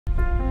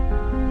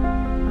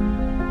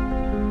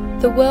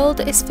The world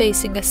is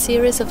facing a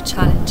series of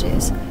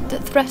challenges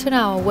that threaten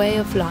our way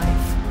of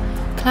life: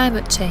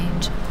 climate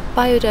change,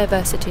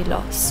 biodiversity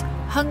loss,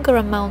 hunger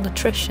and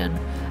malnutrition,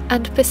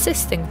 and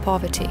persisting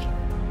poverty.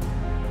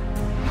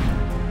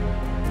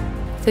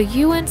 The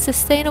UN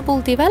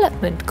Sustainable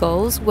Development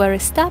Goals were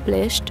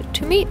established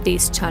to meet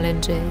these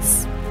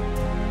challenges.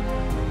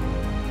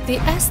 The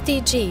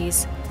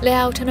SDGs lay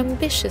out an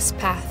ambitious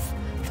path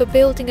for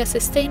building a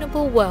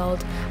sustainable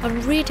world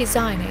and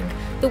redesigning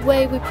the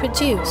way we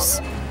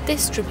produce,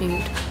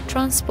 distribute,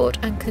 transport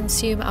and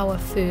consume our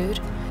food,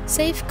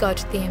 safeguard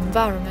the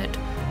environment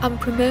and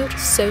promote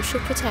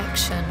social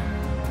protection.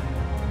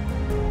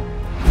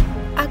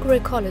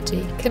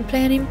 Agroecology can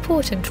play an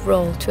important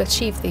role to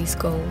achieve these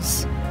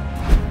goals.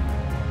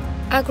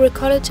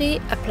 Agroecology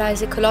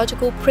applies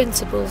ecological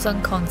principles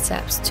and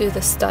concepts to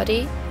the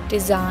study,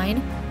 design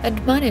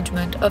and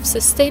management of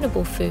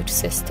sustainable food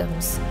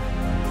systems.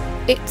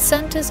 It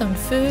centres on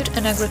food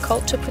and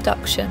agriculture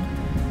production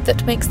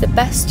that makes the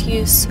best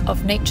use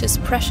of nature's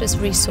precious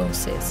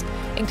resources,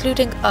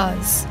 including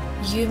us,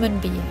 human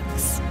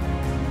beings.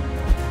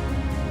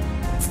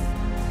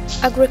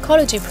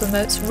 Agroecology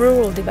promotes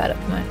rural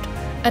development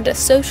and a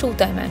social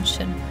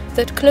dimension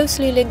that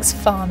closely links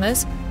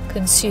farmers,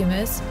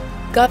 consumers,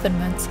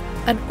 governments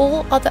and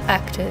all other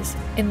actors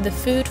in the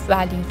food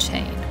value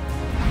chain.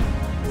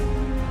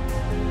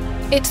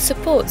 It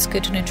supports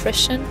good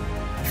nutrition,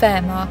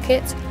 fair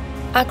markets,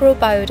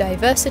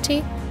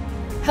 agrobiodiversity,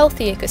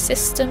 healthy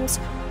ecosystems,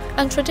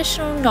 and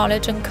traditional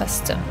knowledge and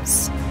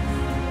customs.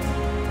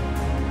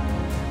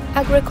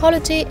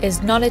 Agroecology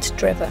is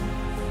knowledge-driven.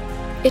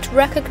 It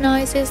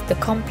recognizes the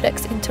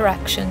complex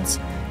interactions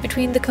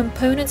between the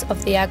components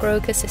of the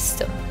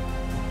agroecosystem,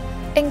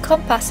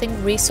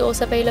 encompassing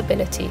resource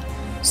availability,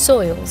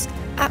 soils,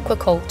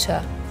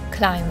 aquaculture,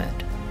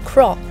 climate,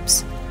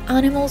 crops,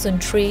 animals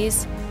and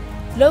trees,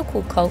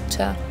 local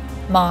culture,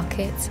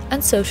 markets,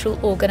 and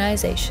social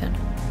organization.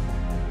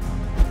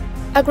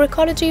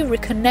 Agroecology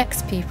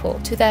reconnects people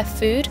to their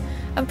food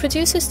and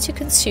producers to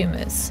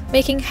consumers,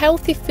 making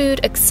healthy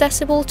food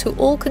accessible to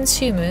all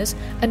consumers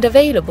and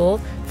available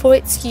for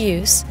its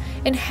use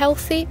in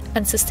healthy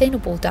and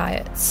sustainable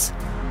diets.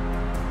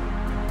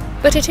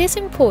 But it is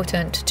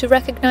important to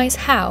recognize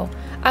how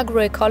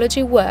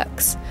agroecology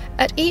works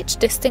at each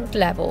distinct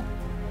level,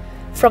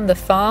 from the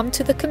farm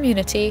to the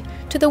community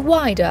to the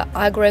wider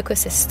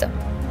agroecosystem.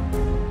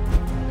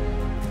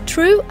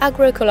 True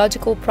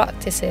agroecological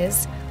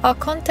practices are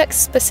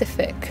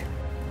context-specific.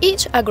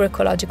 Each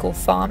agroecological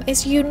farm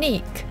is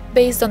unique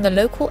based on the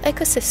local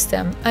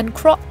ecosystem and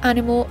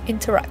crop-animal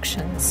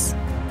interactions.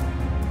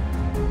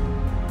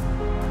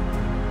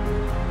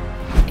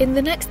 In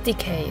the next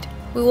decade,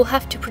 we will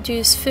have to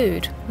produce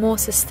food more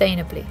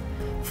sustainably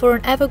for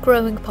an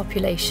ever-growing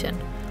population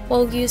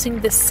while using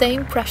the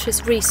same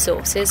precious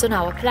resources on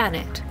our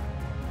planet.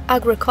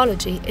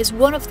 Agroecology is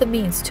one of the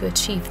means to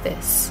achieve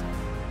this.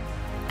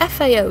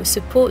 FAO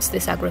supports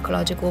this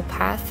agroecological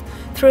path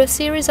through a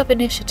series of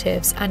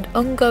initiatives and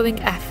ongoing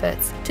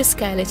efforts to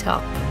scale it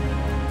up.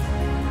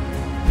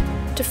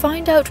 To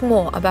find out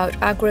more about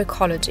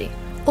agroecology,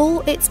 all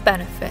its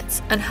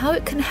benefits and how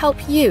it can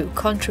help you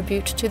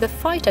contribute to the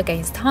fight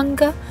against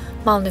hunger,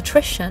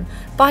 malnutrition,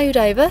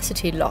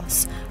 biodiversity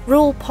loss,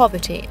 rural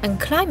poverty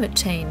and climate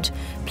change,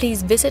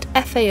 please visit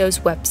FAO's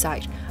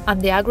website and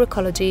the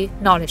Agroecology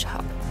Knowledge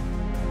Hub.